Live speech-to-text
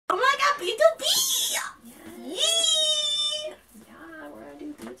Oh my god, BTOB! Yeah, we're gonna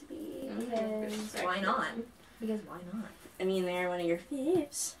do BTOB. Because why not? Because why not? I mean, they're one of your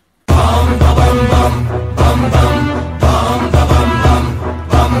faves.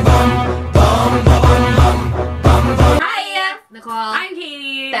 Hi, Nicole. I'm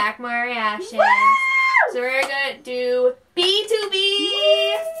Katy. Back my reaction. Woo! So we're gonna do BTOB.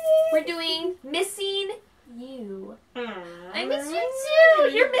 Woo! We're doing Missing You. I miss you too.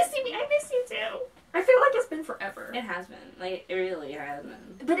 too. You're missing me. I miss you too. I feel like it's been forever. It has been. Like, it really has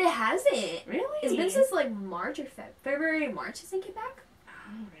been. But it hasn't. Really? It's been since like March or February, March, I think, it back.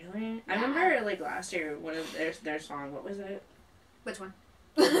 Oh, really? Yeah. I remember, like, last year, one of their song, what was it? Which one?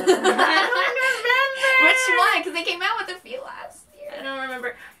 I don't remember! Which one? Because they came out with a few last year. I don't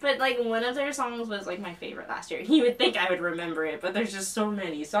remember. But, like, one of their songs was, like, my favorite last year. You would think I would remember it, but there's just so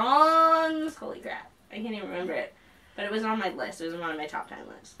many songs. Holy crap. I can't even remember it. But it was on my list. It was on one of my top 10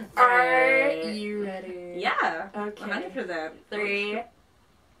 lists. Are you ready? Yeah. Okay. 100%. 3,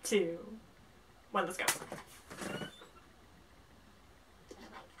 2, 1, let's go.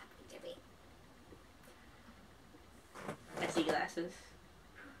 I see glasses.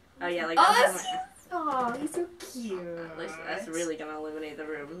 Oh, yeah, like, Oh, that's that's cute. Oh, he's so cute. that's really gonna illuminate the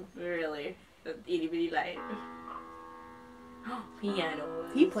room. Really. The itty bitty light. Piano.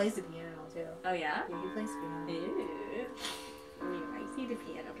 He plays the piano too. Oh, yeah? Yeah, he plays piano. Ew. I see the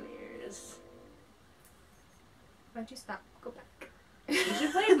piano players. Why'd you stop? Go back. You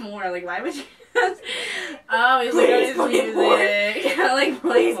should play more. Like, why would you? Oh, he's like on his music. Like,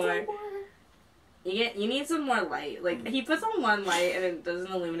 play more. You need some more light. Like, he puts on one light and it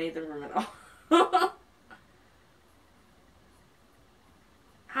doesn't illuminate the room at all.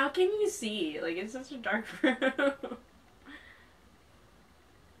 How can you see? Like, it's such a dark room.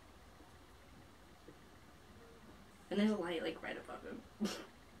 And there's a light, like, right above him.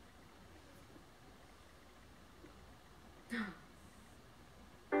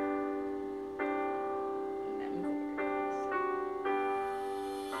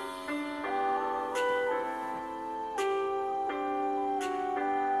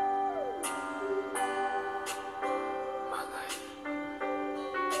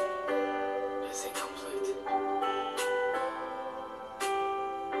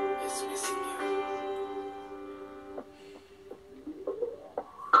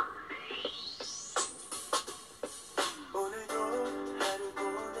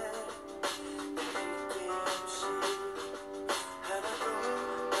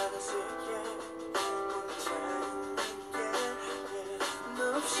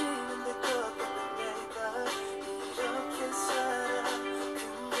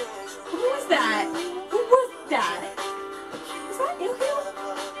 That? Who was that? Is that Ilham?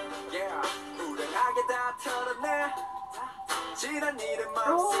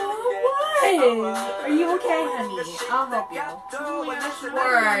 Oh, what? Are you okay, honey? I'll help you.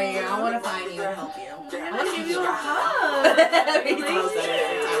 Where are you? I want to find you and help you. I want to give you a hug. We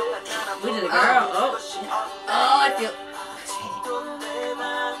did a girl. Oh, I feel.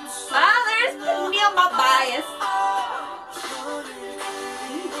 Ah, there's me on my bias.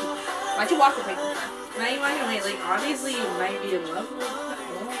 Why'd you walk away from her? Now you walking away, like, obviously you might be in love with her.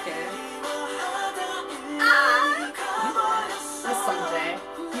 Okay. Ah! That's Sanjay.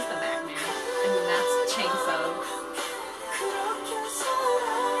 He's the Mac man. And then that's Chainsaw.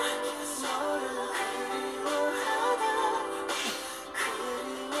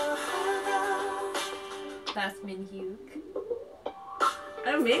 That's Minhyuk.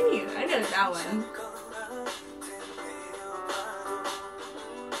 Oh, maybe. I know that one.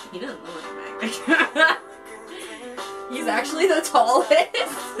 He doesn't look like Mac. He's actually the tallest.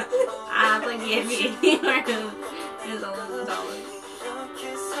 Ah, like the NBA. He's always the tallest.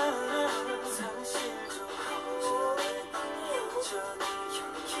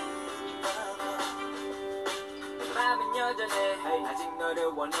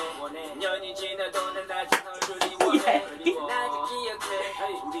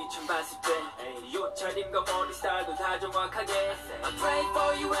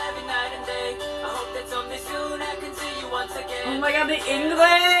 Oh my god, the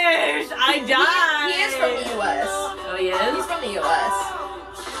English! I died! He is from the US. Oh, he is? He's from the US.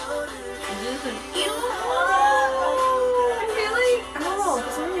 I feel like, I don't know,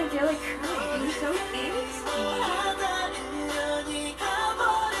 for some reason I feel like crying. He's so angsty.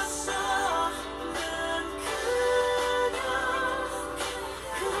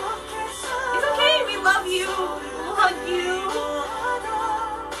 It's okay, we love you! We'll hug you!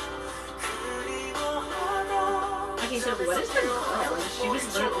 Okay, so what is her girl?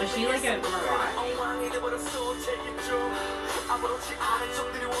 Was she like a mirage?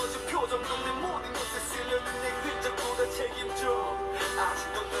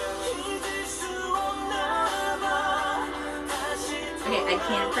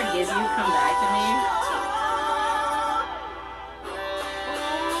 to me.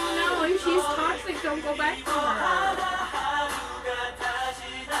 Oh no, if she's toxic, don't go back to her.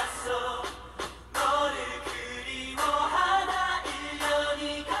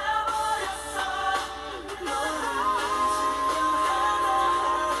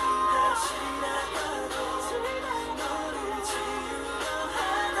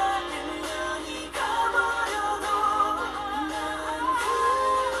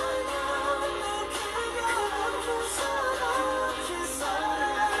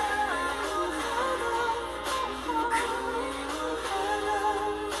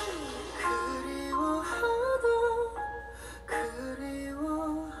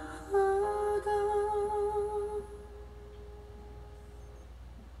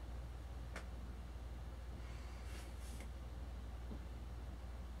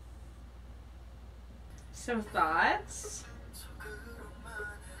 So thoughts?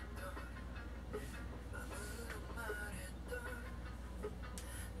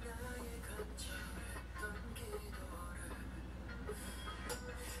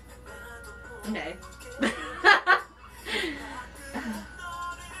 Okay.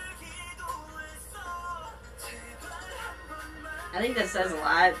 I think that says a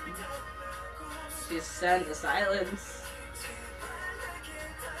lot. She's stunned to silence.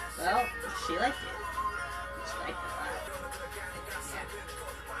 Well, she liked it. She liked it a lot.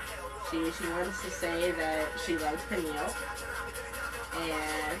 Yeah. She wants to say that she likes Camille.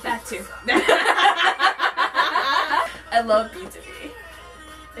 And That too. I love BTOB.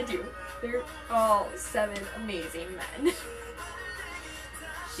 I do. They're all 7 amazing men.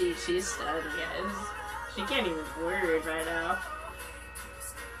 She's stunned, guys. She can't even word right now.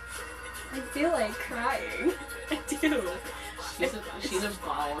 I feel like crying. I do. She's a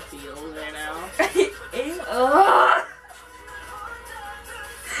ball of feels right now. Ugh.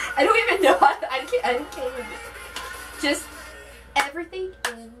 I don't even know how I can't even. Just everything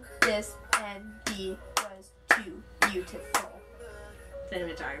in this ND was too beautiful.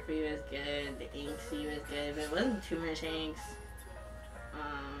 Cinematography was good, the inksy was good, but it wasn't too much inks.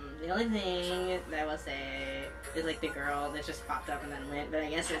 The only thing that I will say is like the girl that just popped up and then went, but I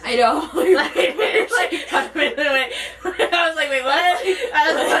guess it's I know. like, I was like, wait, what?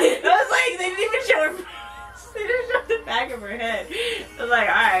 I was like, they didn't even show her face. They just showed the back of her head. I was like,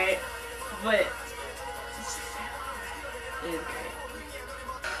 alright. But it was great.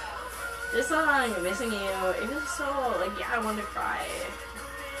 This song, Missing You, it was so, like, yeah, I wanted to cry.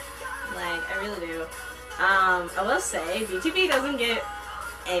 Like, I really do. I will say, BTOB doesn't get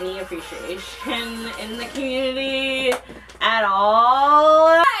any appreciation in the community at all.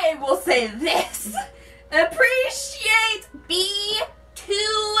 I will say this. Appreciate B2B.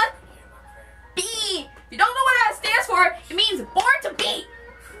 If you don't know what that stands for, it means born to be.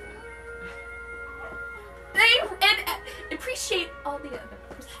 And appreciate all the other.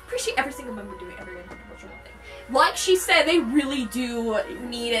 Appreciate every single member doing every individual thing. Like she said, they really do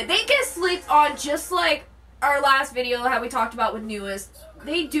need it. They get slept on just like our last video, how we talked about with Newest.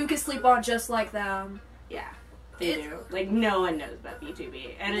 They do get sleep on just like them. Yeah, they do. Like, no one knows about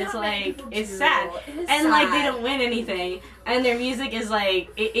BTOB. And it's Not many like, people it's do. sad. It is And like, they sad. don't win anything. And their music is like,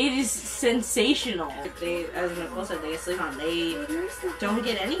 it is sensational. They, as Nicole said, they get sleep on. They don't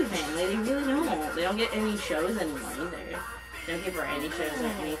get anything. Like, they really don't. They don't get any shows anymore either. They don't get variety shows or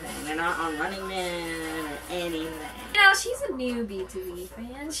anything. They're not on Running Man or anything. You know, she's a new B2B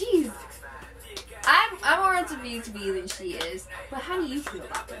fan. I'm more into B2B than she is. But how do you feel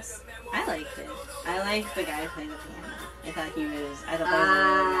about this? I liked it. I liked the guy playing the piano. I thought that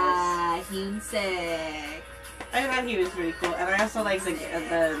was really nice. He's sick. I thought he was pretty cool. And I also like the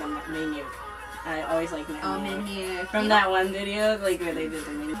menu. I always like menu. Oh, menu. From that one video, like where they did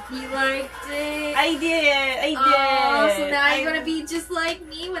the menu. You liked it? I did. Oh, so now you're gonna be just like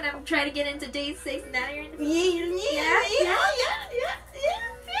me when I'm trying to get into day 6. Now you're in the Yeah.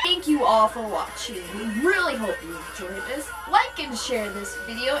 Thank you all for watching. We really hope you enjoyed this. Like and share this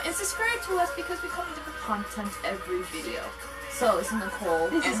video and subscribe to us because we come with different content every video. So this is Nicole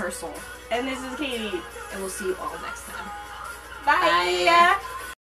and her soul. And this is Katy. And we'll see you all next time. Bye.